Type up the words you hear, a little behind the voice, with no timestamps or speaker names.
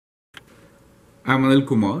I'm Anil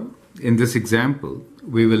Kumar. In this example,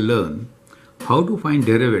 we will learn how to find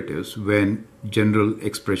derivatives when general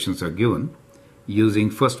expressions are given using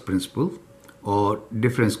first principle or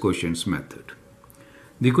difference quotients method.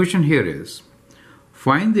 The question here is,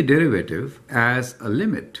 find the derivative as a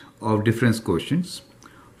limit of difference quotients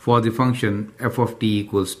for the function f of t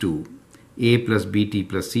equals to a plus bt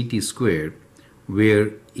plus ct squared,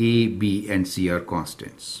 where a, b and c are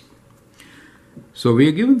constants. So we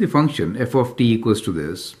are given the function f of t equals to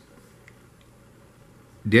this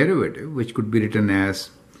derivative, which could be written as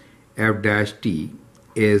f dash t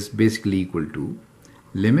is basically equal to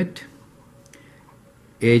limit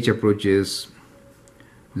h approaches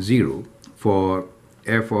 0 for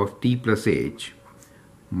f of t plus h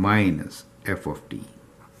minus f of t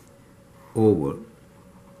over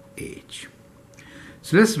h.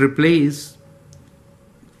 So let's replace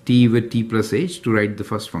t with t plus h to write the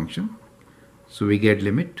first function. So we get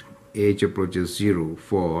limit h approaches 0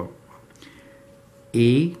 for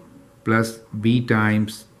a plus b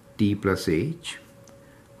times t plus h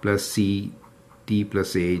plus c t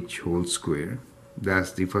plus h whole square.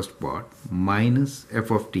 That's the first part, minus f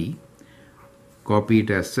of t, copy it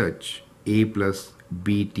as such, a plus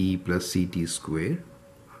bt plus ct square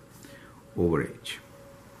over h.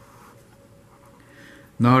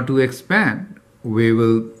 Now to expand, we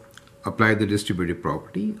will apply the distributive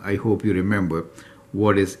property. I hope you remember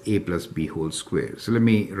what is a plus b whole square. So let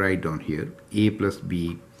me write down here, a plus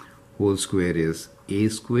b whole square is a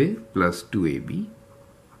square plus 2ab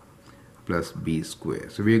plus b square.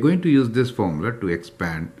 So we are going to use this formula to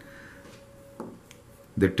expand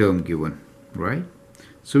the term given, right?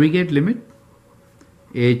 So we get limit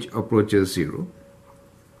h approaches 0.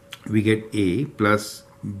 We get a plus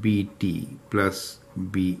bt plus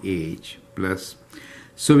bh plus,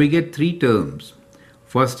 so we get three terms.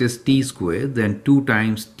 First is t square, then 2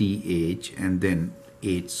 times th, and then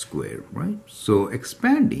h square, right? So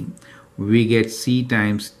expanding, we get c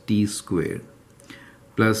times t square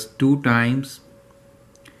plus 2 times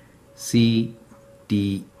c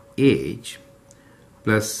t h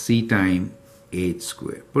plus c times h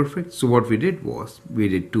square. Perfect. So what we did was, we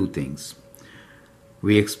did two things.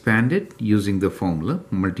 We expanded using the formula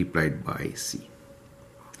multiplied by c.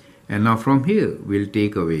 And now from here, we'll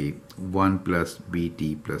take away 1 plus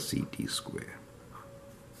bt plus ct square.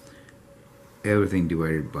 Everything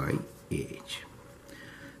divided by h.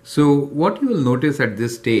 So what you will notice at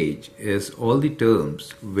this stage is all the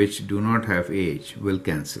terms which do not have h will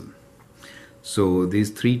cancel. So these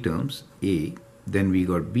three terms, a, then we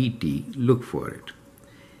got bt, look for it,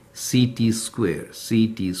 ct square,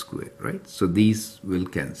 right? So these will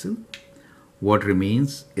cancel. What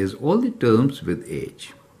remains is all the terms with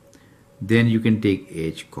h. Then you can take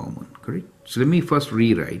h common, correct? So let me first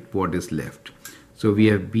rewrite what is left. So we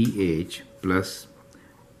have bh plus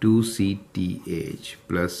 2cth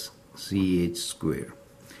plus ch square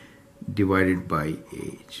divided by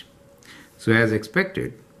h. So as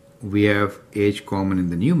expected, we have h common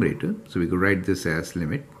in the numerator. So we could write this as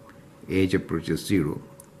limit h approaches 0,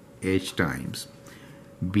 h times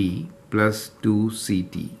b plus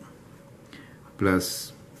 2ct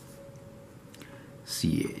plus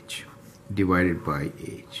ch divided by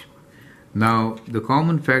h. Now the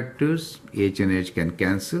common factors h and h can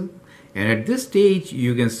cancel, and at this stage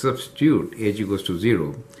you can substitute h equals to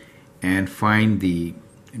 0 and find the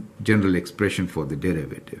general expression for the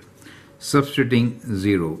derivative. Substituting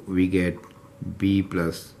 0, we get b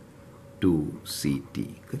plus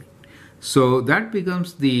 2ct. So that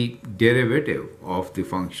becomes the derivative of the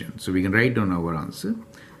function. So we can write down our answer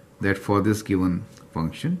that for this given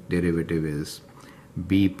function, derivative is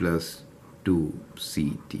b plus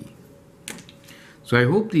 2ct. So I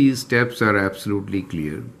hope these steps are absolutely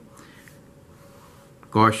clear.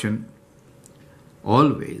 Caution,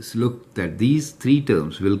 always look that these three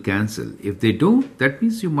terms will cancel. If they don't, that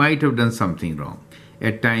means you might have done something wrong.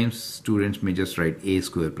 At times, students may just write a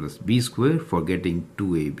square plus b square, forgetting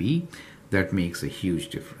 2ab. That makes a huge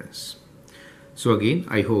difference. So again,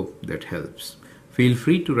 I hope that helps. Feel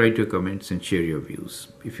free to write your comments and share your views.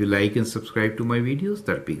 If you like and subscribe to my videos,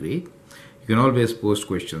 that'd be great. You can always post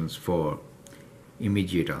questions for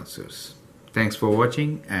immediate answers. Thanks for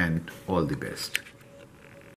watching and all the best.